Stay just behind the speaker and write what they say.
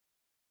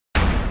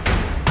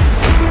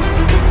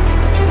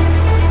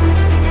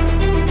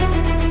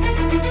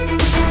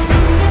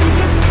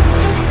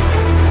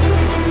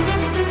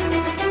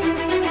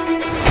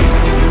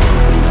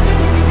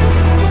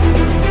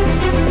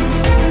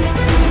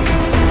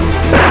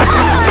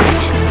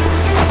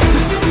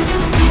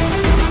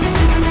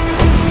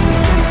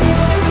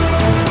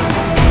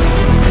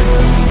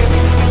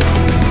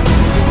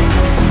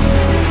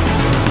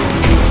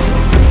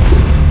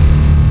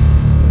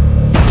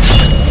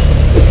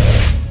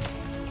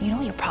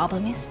your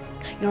problem is?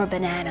 You're a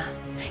banana.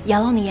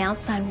 Yellow on the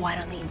outside, white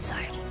on the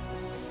inside.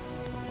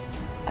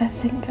 I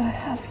think I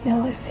have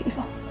yellow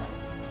fever.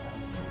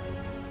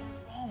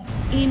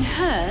 In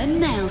her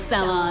nail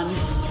salon.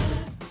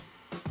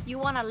 You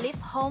wanna live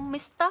home,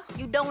 mister?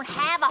 You don't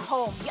have a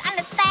home, you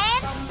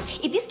understand?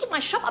 If this give my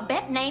shop a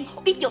bad name,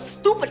 if your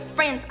stupid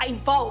friends are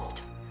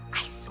involved,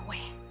 I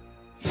swear,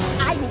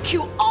 I will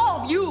kill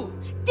all of you.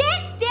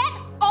 Dead,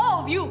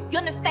 all of you. You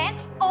understand?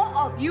 All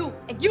of you.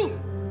 And you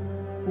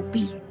will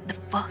be the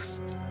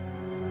first.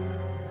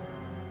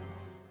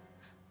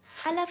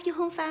 I love you,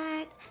 home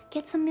fat.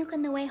 Get some milk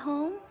on the way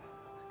home.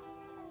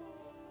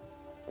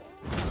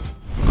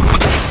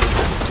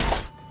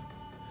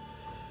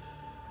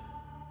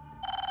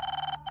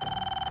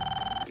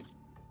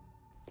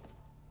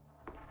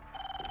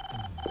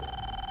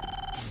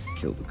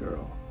 Kill the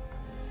girl.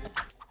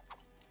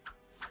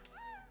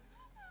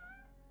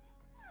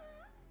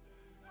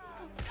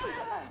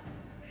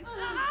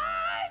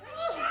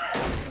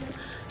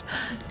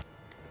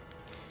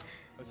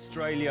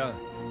 Australia,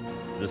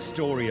 the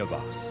story of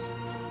us.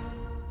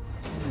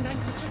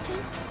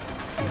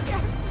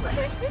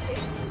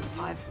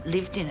 I've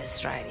lived in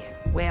Australia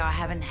where I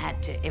haven't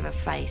had to ever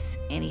face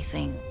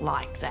anything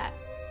like that.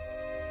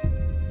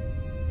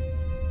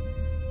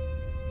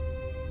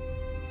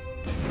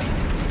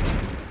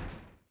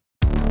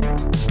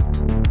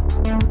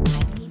 I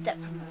need that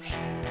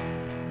promotion.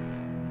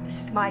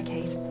 This is my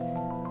case.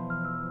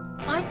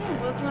 I've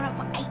been working on it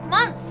for 8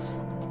 months.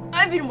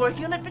 I've been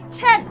working on it for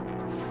 10.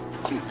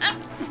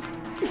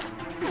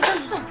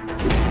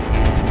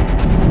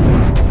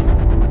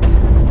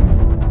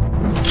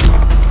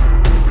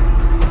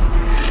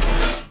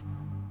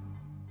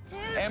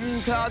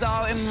 Em theo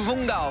tao, em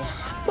vung đầu.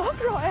 Mất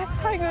rồi,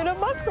 hai người đã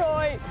mất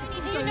rồi.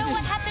 Do you know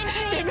what happened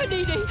to Để nó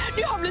đi đi,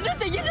 nếu không là nó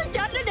sẽ giết nó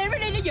chết. Nó để nó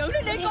đi, nó giữ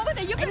nó đi, con có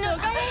thể giúp nó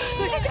được á.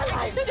 Tôi sẽ trở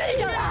lại, tôi sẽ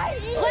trở lại.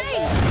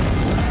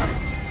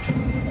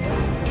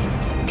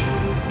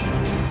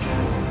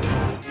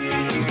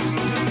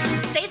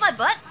 Save my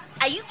butt?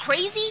 Are you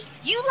crazy?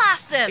 You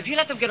lost them. If you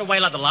let them get away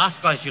like the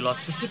last guys you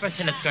lost, the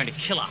superintendent's going to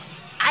kill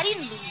us. I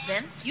didn't lose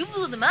them. You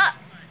blew them up.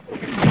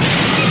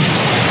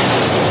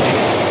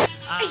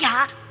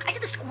 Yeah, I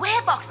said the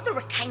square box, not the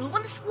rectangle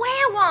one, the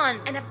square one.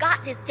 And I've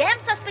got this damn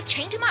suspect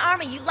chained to my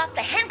arm and you lost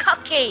the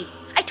handcuff key.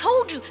 I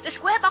told you, the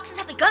square boxes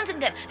have the guns in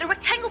them. The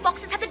rectangle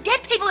boxes have the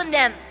dead people in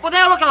them. Well,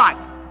 they all look alike.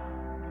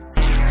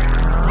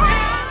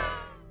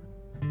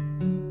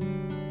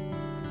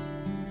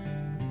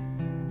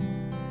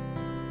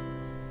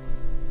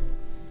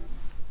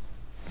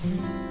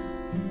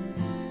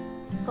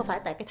 Có phải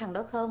tại cái thằng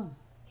đó không?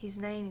 His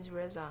name is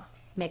Reza.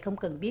 Mẹ không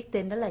cần biết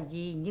tên đó là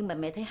gì, nhưng mà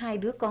mẹ thấy hai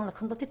đứa con là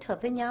không có thích hợp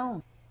với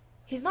nhau.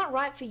 He's not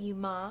right for you,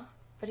 Ma,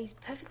 but he's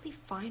perfectly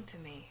fine for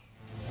me.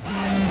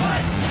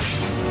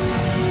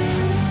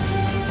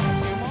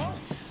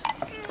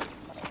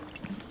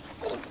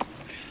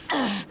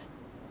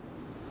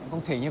 Em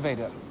không thể như vậy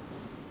được.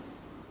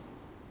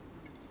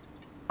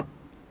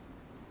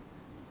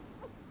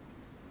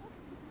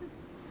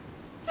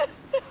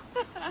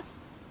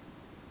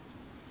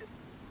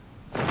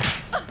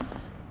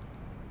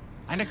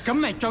 Anh đã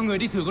cấm mẹ cho người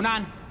đi xử con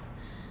An.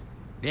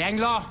 Để anh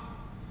lo.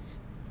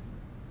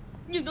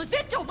 Nhưng nó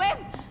giết chồng em.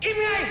 Im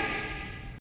ngay!